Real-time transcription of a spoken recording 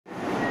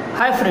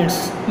Hi friends,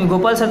 मी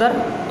गोपालसादार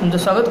तुमचं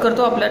स्वागत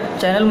करतो आपल्या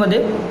चॅनलमध्ये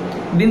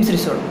बीम्स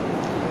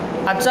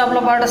रिसोड। आजचा आपला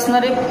पार्ट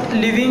असणार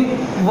आहे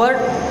लिव्हिंग वर्ड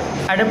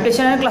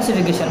ॲडॅप्टेशन आणि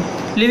क्लासिफिकेशन।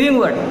 लिव्हिंग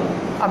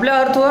वर्ड आपल्या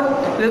अर्थवर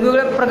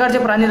वेगवेगळ्या प्रकारचे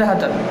प्राणी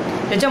राहतात,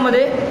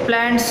 त्याच्यामध्ये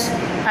प्लॅन्ट्स,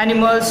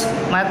 ॲनिमल्स,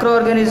 मायक्रो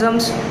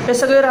ऑर्गॅनिझम्स हे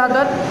सगळे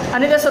राहतात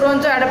आणि त्या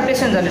सर्वांचं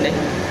ॲडॅप्टेशन झालेलं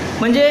आहे।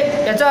 म्हणजे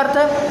याचा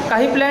अर्थ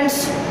काही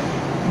प्लॅन्ट्स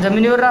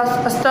जमिनीवर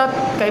असतात,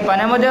 काही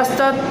पाण्यामध्ये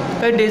असतात,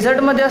 काही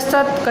डेझर्टमध्ये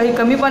असतात, काही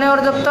कमी पाण्यावर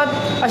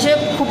जगतात, असे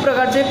खूप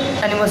प्रकारचे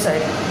ॲनिमल्स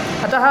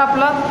आहेत। आता हा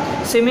आपला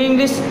सेमी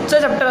इंग्लिशचा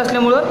चॅप्टर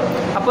असल्यामुळं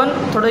आपण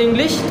थोडं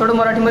इंग्लिश थोडं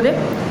मराठीमध्ये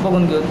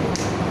बघून घेऊ।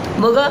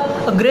 बघा,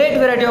 a great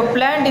variety of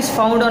plant is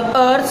found on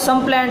earth. Some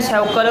plants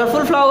have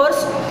colourful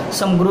flowers,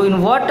 some grow in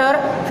water,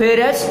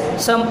 whereas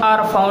some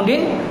are found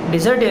in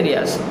desert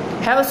areas,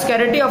 have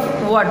scarcity of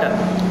water.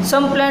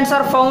 Some plants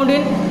are found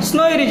in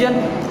snowy region.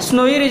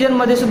 Snowy region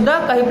मध्ये सुद्धा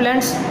काही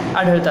plants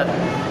आढळतात.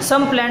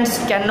 Some plants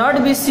cannot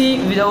be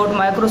seen without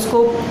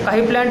microscope.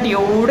 काही plant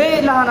एवढे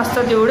लहान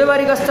असतात, एवढे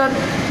बारीक असतात,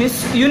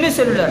 means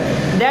unicellular,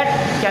 that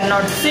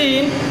cannot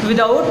scene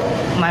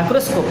without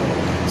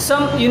microscope.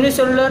 Some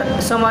unicellular,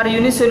 some are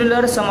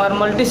unicellular, some are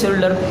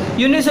multicellular.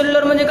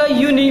 Unicellular म्हणजे काय?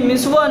 युनि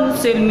मीन्स वन,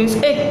 सेल मीन्स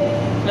एक,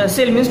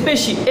 सेल मीन्स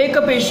पेशी, एक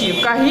पेशी.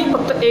 काही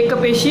फक्त एक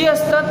पेशी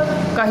असतात,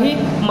 काही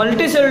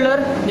मल्टीसेल्युलर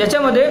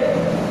ज्याच्यामध्ये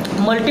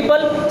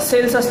मल्टिपल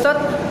सेल्स असतात,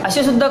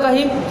 असे सुद्धा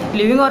काही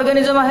लिव्हिंग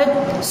ऑर्गॅनिझम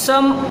आहेत.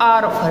 Some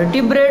are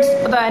vertebrates.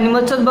 आता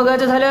ॲनिमल्सच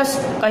बघायचं झाल्यास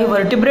काही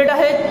व्हर्टिब्रेट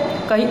आहेत,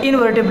 काही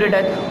इनव्हर्टिब्रेट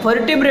आहेत.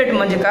 व्हर्टिब्रेट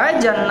म्हणजे काय?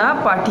 ज्यांना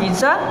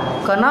पाठीचा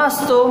कणा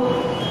असतो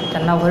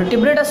त्यांना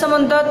व्हर्टिब्रेट असं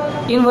म्हणतात.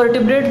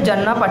 इनव्हर्टिब्रेट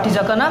ज्यांना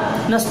पाठीचा कणा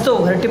नसतो,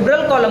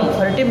 व्हर्टिब्रल कॉलम,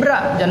 व्हर्टिब्रा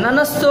ज्यांना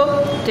नसतो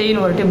ते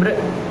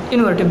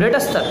इनव्हर्टिब्रेट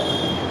असतात.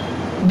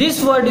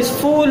 दिस word is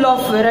full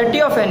of variety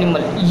of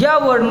animal. या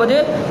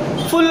वर्डमध्ये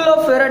फुल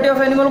ऑफ व्हेरायटी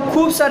ऑफ ॲनिमल,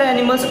 खूप सारे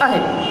ॲनिमल्स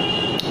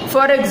आहेत.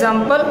 फॉर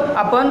एक्झाम्पल,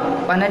 आपण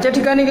पाण्याच्या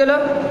ठिकाणी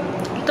गेलं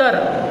तर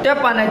त्या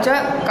पाण्याच्या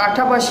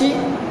काठापाशी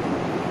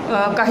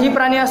काही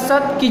प्राणी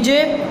असतात की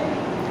जे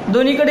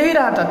दोन्हीकडेही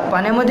राहतात,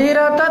 पाण्यामध्येही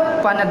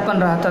राहतात, पाण्यात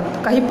पण राहतात.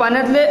 काही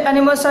पाण्यातले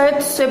ॲनिमल्स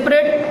आहेत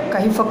सेपरेट,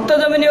 काही फक्त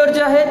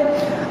जमिनीवरचे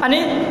आहेत. आणि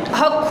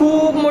हा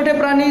खूप मोठे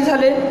प्राणी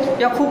झाले.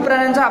 या खूप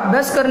प्राण्यांचा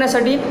अभ्यास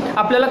करण्यासाठी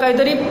आपल्याला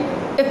काहीतरी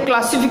एक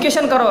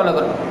क्लासिफिकेशन करावं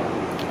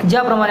लागेल.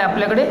 ज्याप्रमाणे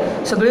आपल्याकडे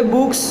सगळे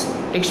बुक्स,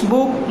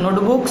 टेक्स्टबुक,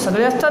 नोटबुक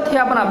सगळे असतात, हे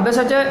आपण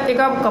अभ्यासाच्या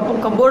एका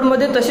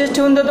कपबोर्डमध्ये तसेच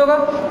ठेवून देतो का?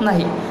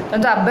 नाही.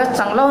 त्यांचा अभ्यास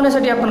चांगला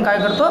होण्यासाठी आपण काय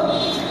करतो?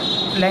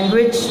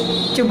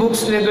 लँग्वेजचे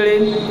बुक्स वेगळे,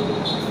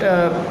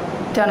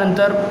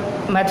 त्यानंतर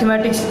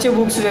मॅथमॅटिक्सचे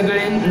बुक्स वेगळे,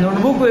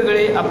 नोटबुक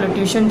वेगळे, आपले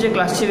ट्युशनचे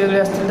क्लासचे वेगळे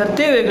असतील तर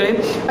ते वेगळे.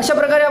 अशा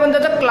प्रकारे आपण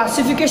त्याचं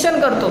क्लासिफिकेशन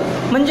करतो.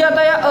 म्हणजे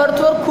आता या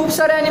अर्थवर खूप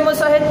सारे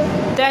ॲनिमल्स आहेत,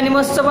 त्या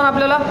ॲनिमल्सचं पण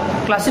आपल्याला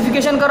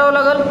क्लासिफिकेशन करावं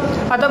लागेल.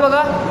 आता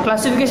बघा,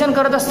 क्लासिफिकेशन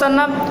करत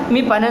असताना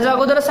मी पाण्याचं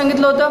अगोदरच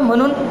सांगितलं होतं,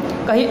 म्हणून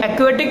काही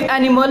ॲक्वेटिक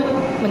ॲनिमल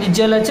म्हणजे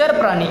जलचर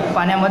प्राणी,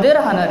 पाण्यामध्ये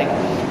राहणारे.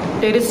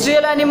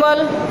 टेरेस्ट्रियल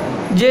ॲनिमल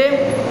जे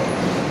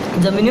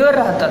जमिनीवर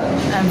राहतात.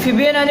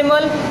 ॲम्फिबियन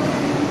ॲनिमल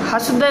हा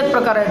सुद्धा एक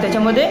प्रकार आहे.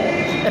 त्याच्यामध्ये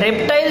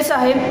रेप्टाईल्स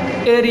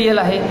आहेत, एरियल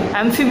आहे.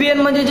 ॲम्फिबियन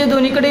म्हणजे जे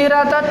दोन्हीकडेही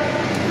राहतात.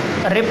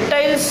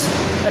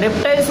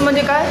 रेप्टाईल्स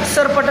म्हणजे काय?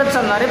 सरपटत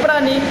चालणारे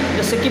प्राणी,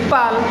 जसे की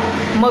पाल,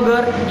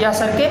 मगर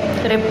यासारखे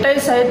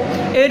रेप्टाईल्स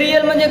आहेत.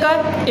 एरियल म्हणजे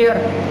काय? एअर,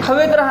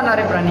 हवेत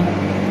राहणारे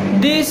प्राणी.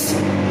 दिस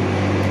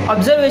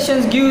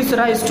observations gives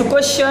rise to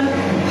question,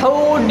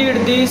 how did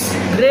this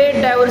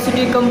great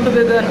diversity come to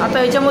बेगन. आता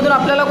याच्यामधून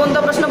आपल्याला कोणता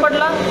प्रश्न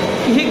पडला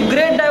की ही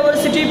ग्रेट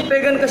डायव्हर्सिटी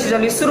पेगन कशी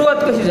झाली,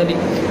 सुरुवात कशी झाली?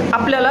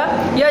 आपल्याला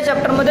या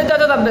चॅप्टरमध्ये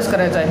त्याचाच अभ्यास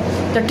करायचा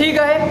आहे. तर ठीक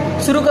आहे,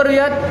 सुरू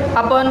करूयात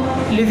आपण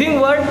living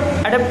word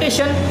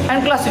adaptation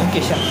and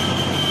classification.